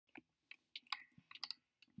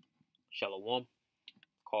Shalom.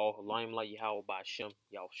 Call Limelight Yahweh by Hashem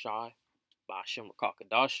Yahushai by Hashem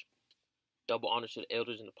Rakakadash. Double honor to the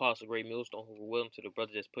elders and apostles, great millstone who were willing, to the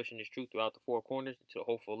brothers that's pushing this truth throughout the four corners, and to the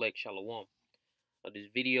hopeful elect. Shalom. Now, this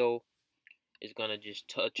video is going to just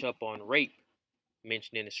touch up on rape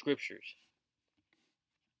mentioned in the scriptures.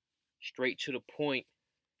 Straight to the point,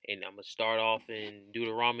 and I'm going to start off in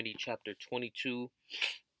Deuteronomy chapter 22,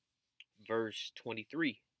 verse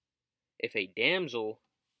 23. If a damsel,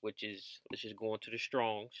 which is, let's just go into the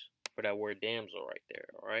Strongs for that word damsel right there,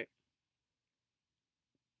 all right?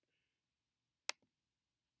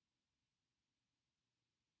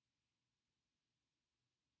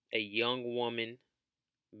 A young woman,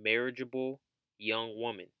 marriageable young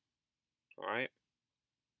woman, all right?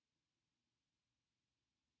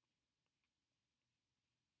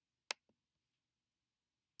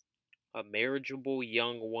 A marriageable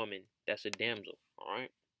young woman, that's a damsel, all right?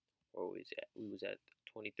 Where was at? We was at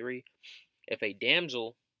 23. If a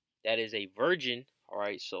damsel that is a virgin, all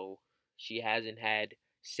right, so she hasn't had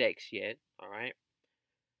sex yet, all right,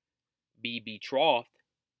 be betrothed,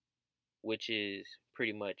 which is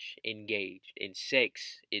pretty much engaged, and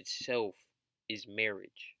sex itself is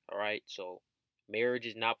marriage, all right? So marriage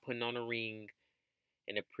is not putting on a ring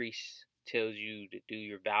and a priest tells you to do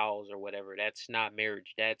your vows or whatever. That's not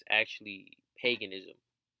marriage. That's actually paganism.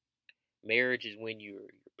 Marriage is when your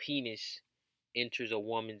penis enters a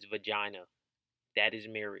woman's vagina. That is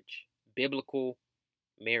marriage. Biblical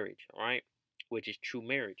marriage, all right? Which is true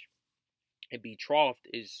marriage. And betrothed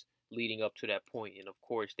is leading up to that point. And of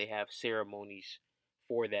course, they have ceremonies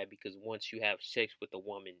for that, because once you have sex with a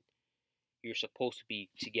woman, you're supposed to be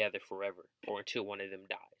together forever or until one of them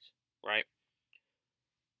dies, right?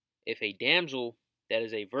 If a damsel that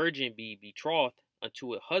is a virgin be betrothed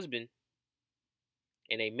unto a husband,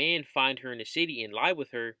 and a man find her in the city and lie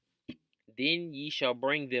with her, then ye shall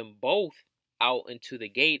bring them both out into the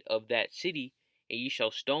gate of that city, and ye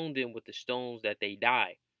shall stone them with the stones that they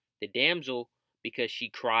die. The damsel, because she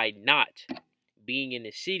cried not, being in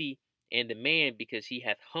the city, and the man, because he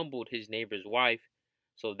hath humbled his neighbor's wife.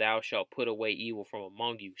 So thou shalt put away evil from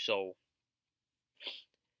among you. So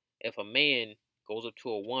if a man goes up to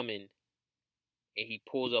a woman and he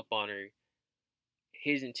pulls up on her,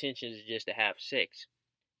 his intention is just to have sex.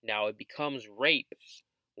 Now it becomes rape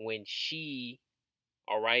when she,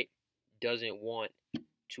 all right, doesn't want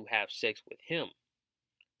to have sex with him.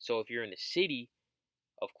 So if you're in the city,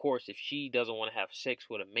 of course, if she doesn't want to have sex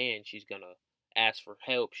with a man, she's going to ask for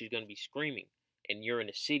help. She's going to be screaming. And you're in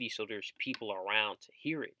the city, so there's people around to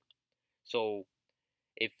hear it. So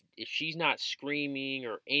if she's not screaming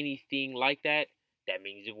or anything like that, that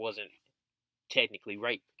means it wasn't technically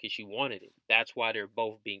rape, because she wanted it. That's why they're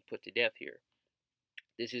both being put to death here.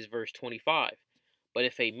 This is verse 25. But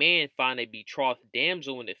if a man find a betrothed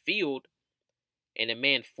damsel in the field, and a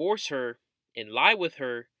man force her and lie with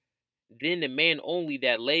her, then the man only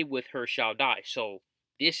that lay with her shall die. So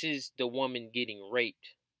this is the woman getting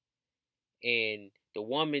raped. And the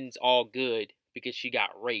woman's all good because she got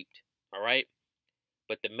raped, all right?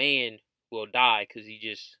 But the man will die because he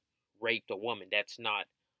just raped a woman. That's not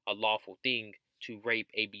a lawful thing to rape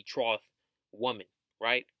a betrothed woman,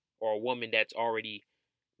 right? Or a woman that's already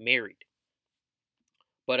married.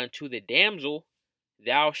 But unto the damsel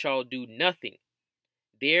thou shalt do nothing.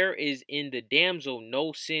 There is in the damsel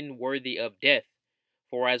no sin worthy of death.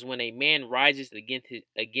 For as when a man rises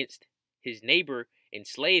against his neighbor and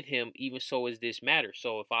slayeth him, even so is this matter.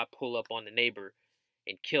 So if I pull up on the neighbor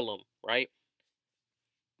and kill him, right?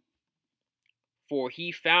 For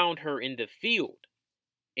he found her in the field,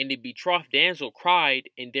 and the betrothed damsel cried,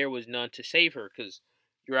 and there was none to save her. Because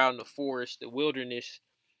you're out in the forest, the wilderness,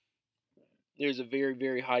 there's a very,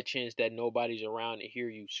 very high chance that nobody's around to hear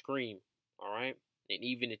you scream, all right? And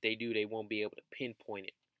even if they do, they won't be able to pinpoint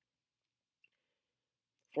it.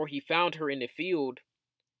 For he found her in the field,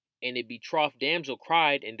 and the betrothed damsel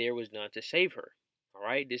cried, and there was none to save her. All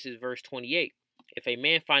right, this is verse 28. If a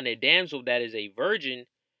man find a damsel that is a virgin,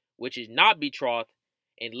 which is not betrothed,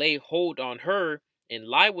 and lay hold on her, and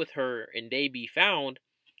lie with her, and they be found,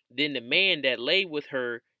 then the man that lay with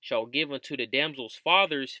her shall give unto the damsel's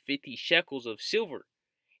fathers 50 shekels of silver,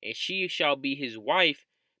 and she shall be his wife,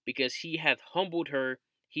 because he hath humbled her,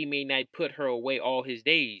 he may not put her away all his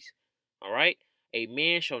days. All right? A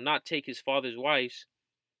man shall not take his father's wife,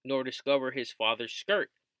 nor discover his father's skirt.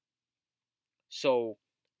 So,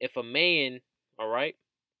 if a man, all right,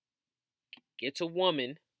 gets a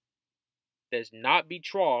woman that's not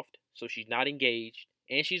betrothed, so she's not engaged,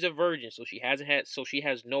 and she's a virgin, so she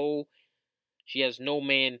has no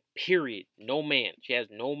man, period. No man. She has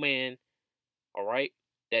no man, all right,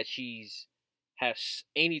 that she's have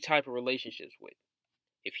any type of relationships with.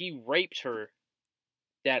 If he rapes her,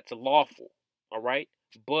 that's lawful, all right?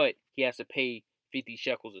 But he has to pay 50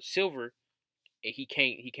 shekels of silver, and he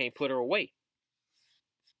can't put her away.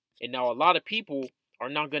 And now a lot of people are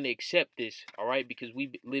not going to accept this, all right? Because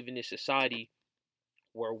we live in a society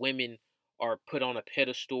where women are put on a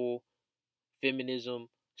pedestal, feminism,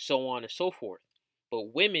 so on and so forth.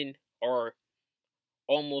 But women are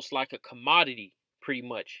almost like a commodity, pretty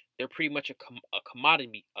much. They're pretty much a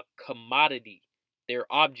commodity, a commodity. They're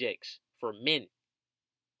objects for men.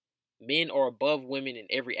 Men are above women in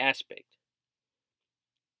every aspect.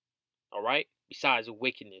 All right? Besides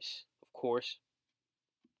wickedness, of course.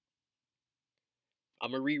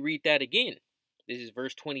 I'm going to reread that again. This is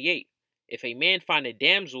verse 28. If a man find a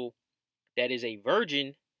damsel that is a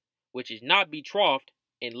virgin, which is not betrothed,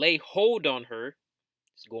 and lay hold on her,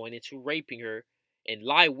 it's going into raping her, and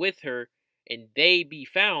lie with her, and they be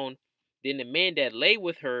found, then the man that lay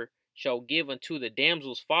with her shall give unto the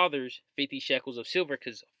damsel's fathers 50 shekels of silver,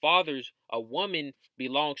 because fathers, a woman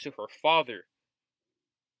belongs to her father.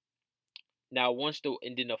 Now,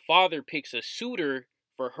 and then the father picks a suitor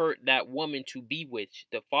for her, that woman, to be with.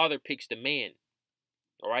 The father picks the man.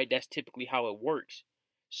 All right, that's typically how it works.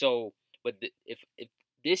 So, but if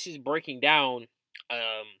this is breaking down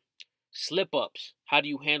slip ups, how do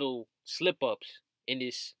you handle slip ups in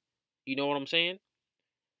this? You know what I'm saying?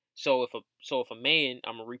 So if a man,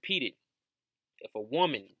 I'm gonna repeat it. If a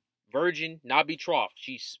woman, virgin, not betrothed,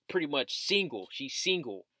 she's pretty much single. She's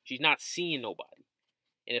single. She's not seeing nobody.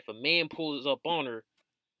 And if a man pulls up on her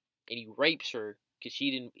and he rapes her because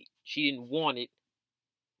she didn't want it,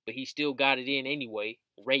 but he still got it in anyway,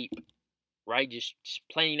 rape, right? Just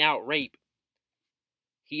plain out rape.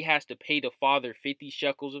 He has to pay the father 50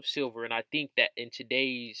 shekels of silver, and I think that in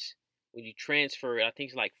today's, when you transfer it, I think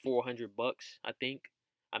it's like $400. I think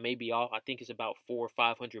I may be off. I think it's about $400 or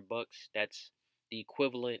 $500. That's the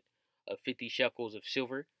equivalent of 50 shekels of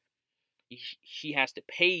silver. She has to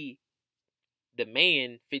pay the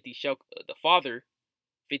man the father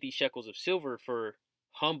 50 shekels of silver for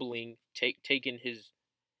taking his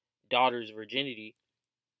daughter's virginity,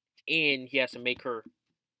 and he has to make her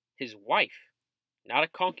his wife, not a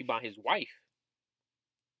concubine, his wife.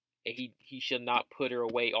 And he shall not put her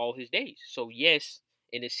away all his days. So yes,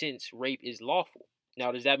 in a sense, rape is lawful.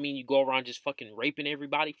 Now, does that mean you go around just fucking raping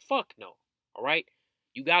everybody? Fuck no. All right,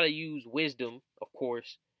 you gotta use wisdom, of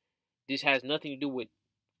course. This has nothing to do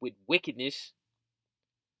with wickedness.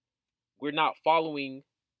 We're not following,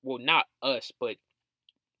 well, not us, but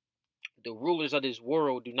the rulers of this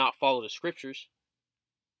world do not follow the scriptures.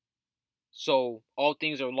 So all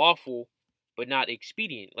things are lawful, but not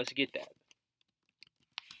expedient. Let's get that.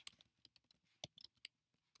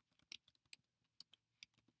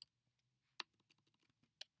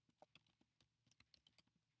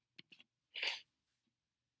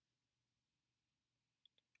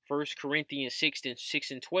 1 Corinthians 6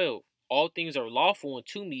 and 12. All things are lawful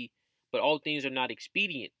unto me, but all things are not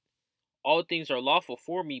expedient. All things are lawful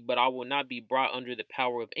for me, but I will not be brought under the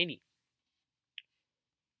power of any.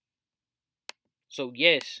 So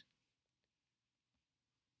yes,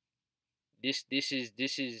 this is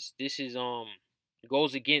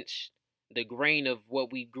goes against the grain of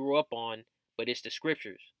what we grew up on, but it's the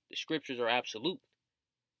scriptures. The scriptures are absolute.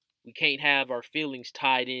 We can't have our feelings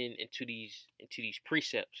tied into these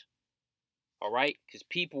precepts. All right, because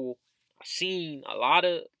people, I've seen a lot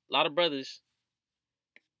of brothers,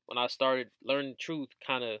 when I started learning the truth,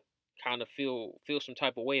 kind of feel some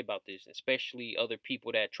type of way about this, especially other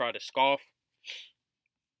people that try to scoff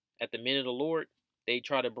at the men of the Lord. They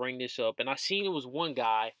try to bring this up, and I seen it was one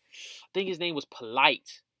guy, I think his name was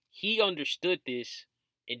Polite. He understood this,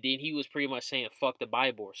 and then he was pretty much saying fuck the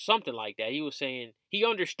Bible or something like that. He was saying he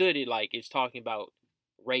understood it like it's talking about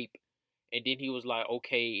rape, and then he was like,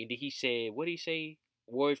 okay, and then he said, what did he say?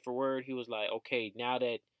 Word for word, he was like, okay, now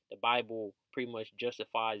that the Bible pretty much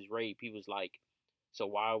justifies rape, he was like, so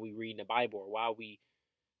why are we reading the Bible, or why are we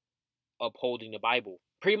upholding the Bible?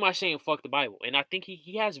 Pretty much saying fuck the Bible. And I think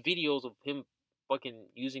he has videos of him fucking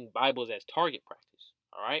using Bibles as target practice.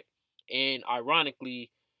 All right. And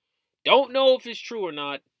ironically, don't know if it's true or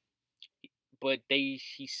not, but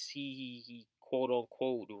he quote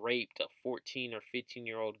unquote raped a 14 or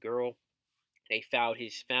 15-year-old girl. They found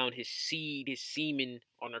his seed, his semen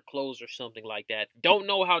on her clothes or something like that. Don't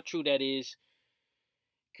know how true that is.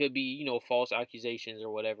 Could be, false accusations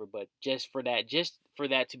or whatever, but just for that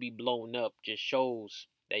to be blown up just shows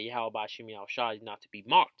that Yahweh Shem Shah is not to be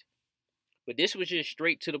mocked. But this was just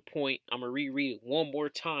straight to the point. I'm going to reread it one more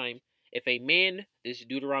time. If a man, this is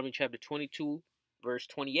Deuteronomy chapter 22, verse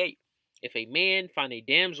 28. If a man find a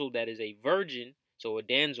damsel that is a virgin, so a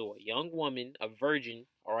damsel, a young woman, a virgin,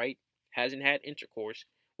 all right, hasn't had intercourse,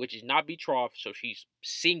 which is not betrothed, so she's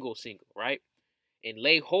single, right, and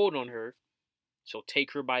lay hold on her, so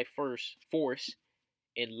take her by force,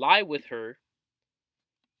 and lie with her,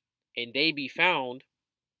 and they be found,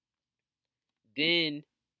 then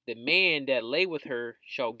the man that lay with her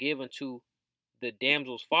shall give unto the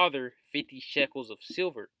damsel's father 50 shekels of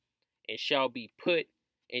silver, and shall be put,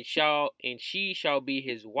 and she shall be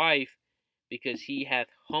his wife, because he hath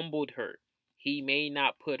humbled her. He may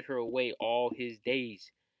not put her away all his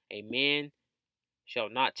days. A man shall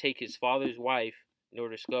not take his father's wife, nor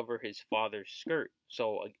discover his father's skirt.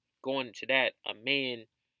 So going into that, a man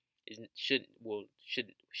should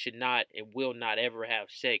not and will not ever have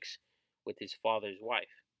sex with his father's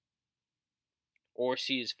wife, or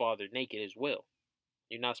see his father naked as well.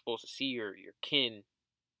 You're not supposed to see your kin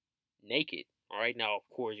naked. All right, now of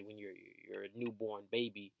course when you're a newborn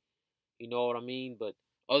baby, you know what I mean. But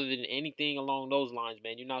other than anything along those lines,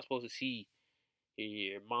 man, you're not supposed to see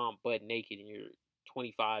your mom butt naked and you're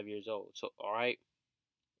 25 years old. So all right,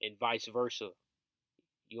 and vice versa.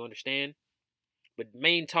 You understand? But the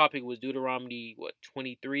main topic was Deuteronomy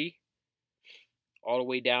 23 all the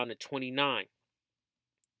way down to 29.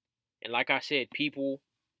 And like I said, people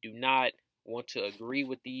do not want to agree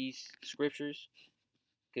with these scriptures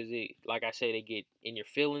because like I said, they get in your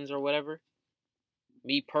feelings or whatever.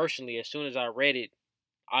 Me personally, as soon as I read it,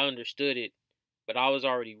 I understood it, but I was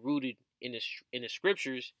already rooted in the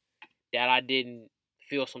scriptures that I didn't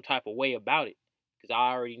feel some type of way about it because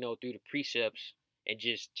I already know through the precepts and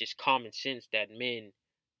just common sense that men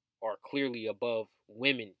are clearly above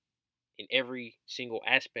women in every single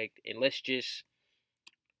aspect. And let's just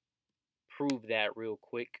prove that real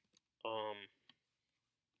quick.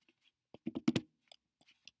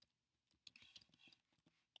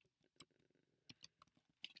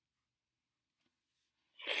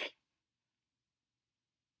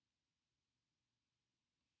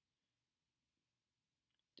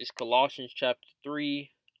 This Colossians chapter 3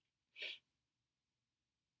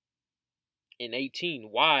 and 18.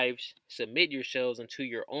 Wives, submit yourselves unto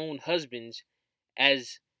your own husbands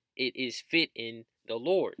as it is fit in the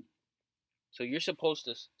Lord. So you're supposed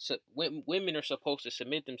to, women are supposed to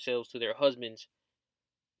submit themselves to their husbands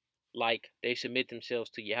like they submit themselves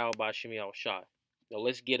to Yahweh Bashim Shai. Now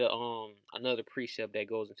let's get another precept that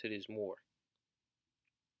goes into this more.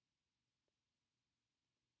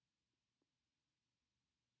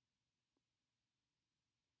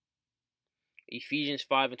 Ephesians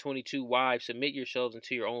 5 and 22. Wives, submit yourselves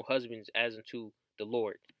unto your own husbands as unto the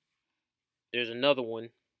Lord. There's another one.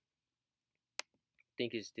 I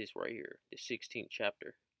think it's this right here, the 16th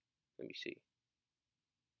chapter. Let me see.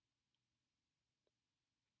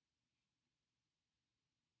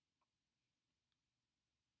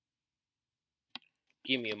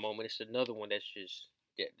 Give me a moment. It's another one that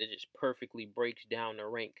just perfectly breaks down the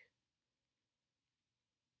rank.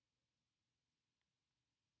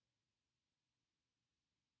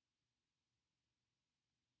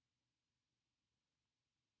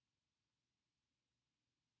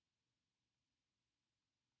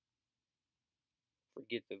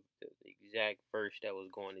 Forget the exact verse that was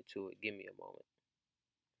going into it. Give me a moment.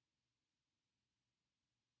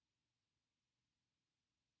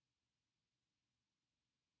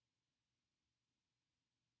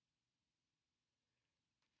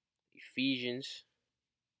 Ephesians,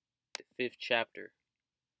 the 5th chapter.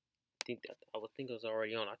 I would think it was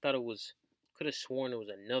already on. I thought it was. Could have sworn there was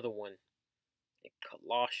another one in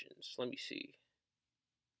Colossians. Let me see.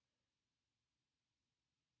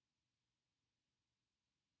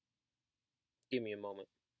 Give me a moment.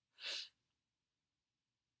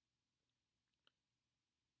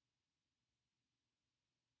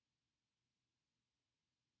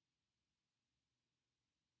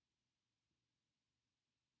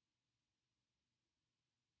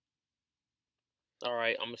 All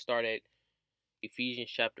right, I'm gonna start at Ephesians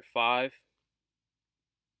chapter 5,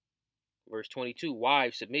 verse 22.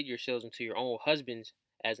 Wives, submit yourselves unto your own husbands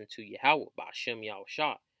as unto Yahweh by Shem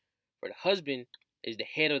Yahushua. For the husband is the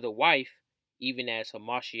head of the wife, even as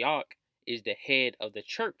Hamashiach is the head of the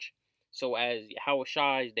church. So as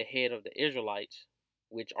Yahushua is the head of the Israelites,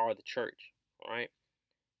 which are the church, all right?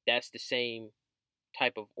 That's the same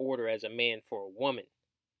type of order as a man for a woman.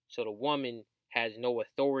 So the woman has no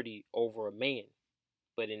authority over a man.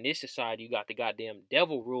 But in this society, you got the goddamn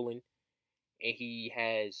devil ruling, and he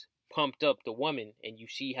has pumped up the woman, and you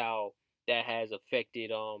see how that has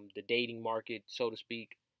affected the dating market, so to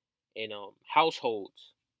speak, in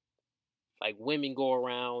households. Like women go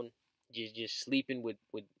around just sleeping with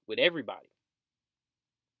everybody.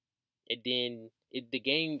 And then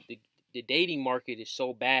the dating market is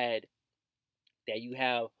so bad that you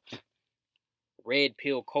have red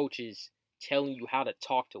pill coaches telling you how to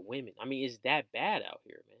talk to women. I mean, it's that bad out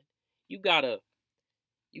here, man. You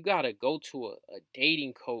gotta go to a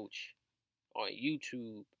dating coach on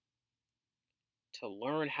YouTube to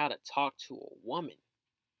learn how to talk to a woman.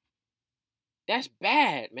 That's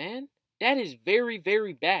bad, man. That is very,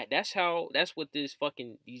 very bad. That's what these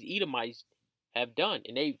Edomites have done.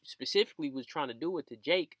 And they specifically was trying to do it to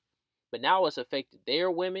Jake. But now it's affected their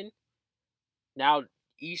women. Now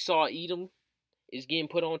Esau Edom is getting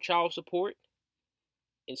put on child support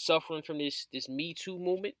and suffering from this Me Too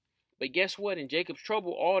movement. But guess what? In Jacob's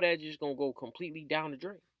trouble, all that just gonna go completely down the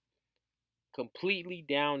drain. Completely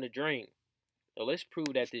down the drain. So let's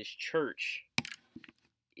prove that this church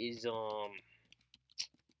is the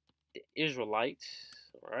Israelites.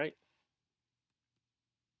 Alright.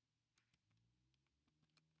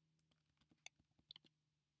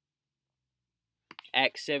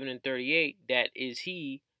 Acts 7:38, that is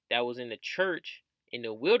he that was in the church in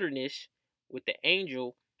the wilderness with the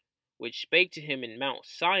angel which spake to him in Mount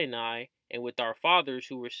Sinai, and with our fathers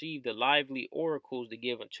who received the lively oracles to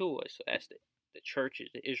give unto us. So that's the churches,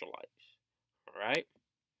 the Israelites. Alright?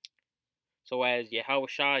 So as Yahweh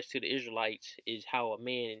Shai to the Israelites is how a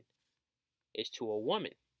man is to a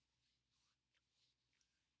woman.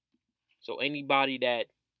 So anybody that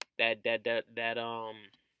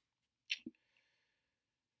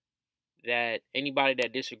anybody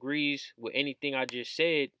that disagrees with anything I just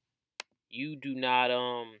said, you do not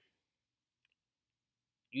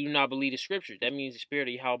believe the scriptures. That means the spirit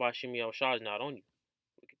of Yahweh Shem Shah is not on you.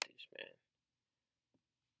 Look at this, man.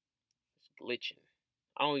 It's glitching.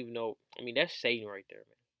 I don't even know. I mean, that's Satan right there,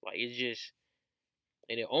 man. Like, it's just,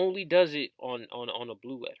 and it only does it on a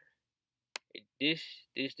blue letter. This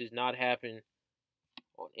does not happen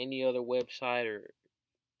on any other website or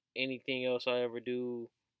anything else I ever do.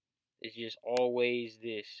 It's just always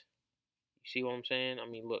this. You see what I'm saying? I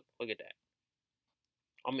mean, look at that.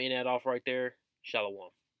 I'm in that off right there. Shalom.